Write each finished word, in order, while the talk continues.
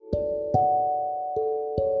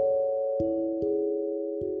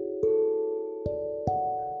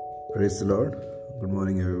Praise the Lord. Good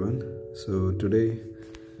morning, everyone. So, today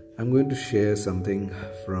I'm going to share something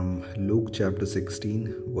from Luke chapter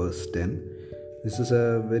 16, verse 10. This is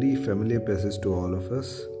a very familiar passage to all of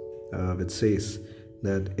us, which says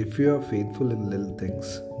that if you are faithful in little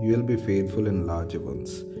things, you will be faithful in larger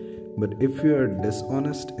ones. But if you are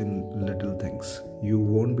dishonest in little things, you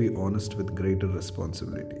won't be honest with greater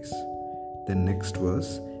responsibilities. The next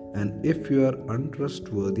verse, and if you are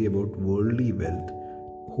untrustworthy about worldly wealth,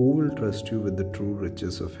 who will trust you with the true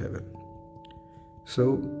riches of heaven?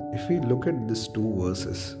 So, if we look at these two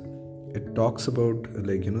verses, it talks about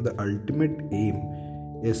the ultimate aim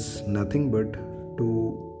is nothing but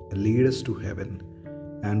to lead us to heaven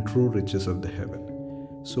and true riches of the heaven.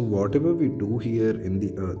 So, whatever we do here in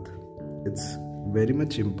the earth, it's very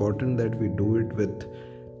much important that we do it with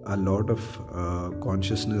a lot of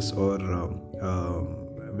consciousness or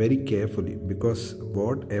very carefully, because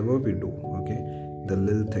whatever we do, the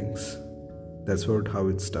little things, that's how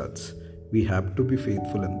it starts. We have to be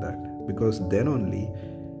faithful in that, because then only,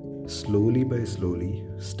 slowly by slowly,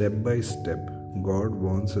 step by step, God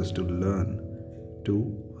wants us to learn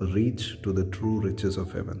to reach to the true riches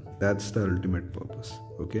of heaven. That's the ultimate purpose.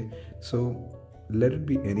 So let it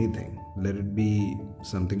be anything. Let it be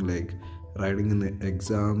something like writing in the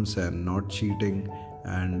exams and not cheating,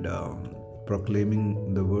 and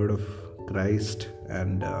proclaiming the word of Christ,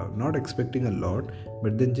 and not expecting a lot,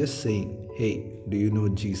 but then just saying, hey, do you know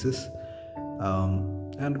Jesus?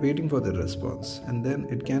 And waiting for the response. And then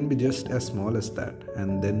it can be just as small as that.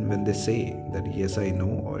 And then when they say that yes I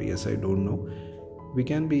know or yes I don't know, we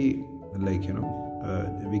can be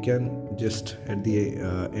we can just at the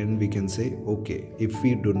end we can say, okay, if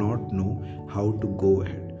we do not know how to go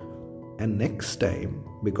ahead, and next time,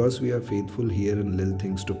 because we are faithful here in little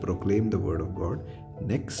things to proclaim the word of God,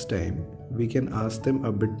 next time we can ask them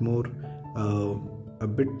a bit more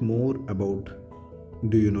about,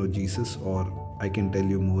 do you know Jesus, or I can tell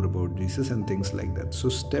you more about Jesus, and things like that. So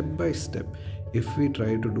step by step, if we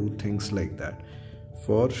try to do things like that,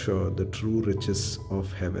 for sure the true riches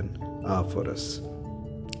of heaven are for us.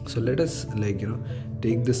 So let us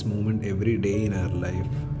take this moment every day in our life,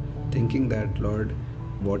 thinking that, Lord,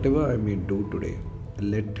 whatever I may do today,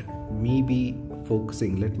 let me be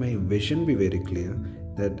focusing, let my vision be very clear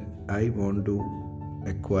that I want to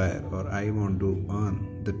acquire, or I want to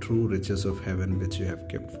earn the true riches of heaven which you have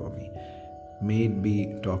kept for me. May it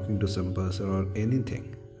be talking to some person or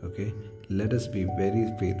anything. Let us be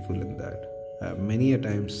very faithful in that. Many a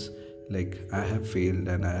times, I have failed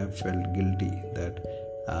and I have felt guilty that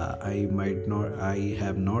I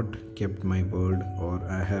have not kept my word, or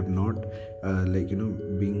I have not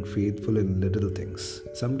being faithful in little things.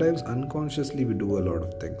 Sometimes unconsciously we do a lot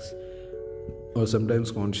of things, or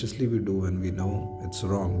sometimes consciously we do and we know it's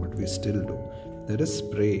wrong, but we still do. Let us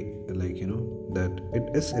pray that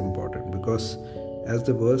it is important, because as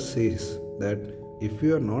the verse says that if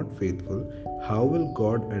we are not faithful, how will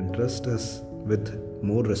God entrust us with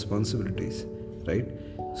more responsibilities, right?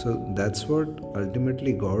 So that's what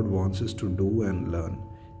ultimately God wants us to do and learn.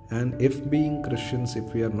 And if being Christians,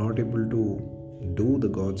 if we are not able to do the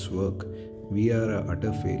God's work, we are an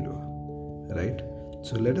utter failure, right?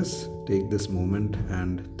 So let us take this moment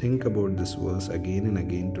and think about this verse again and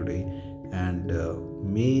again today, and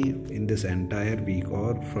may in this entire week,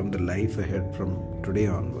 or from the life ahead from today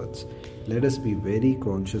onwards, let us be very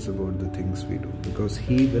conscious about the things we do, because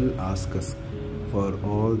He will ask us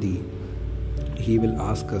He will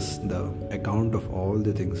ask us the account of all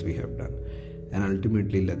the things we have done, and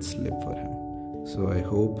ultimately let's live for Him. So I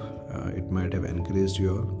hope it might have encouraged you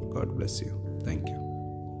all. God bless you. Thank you.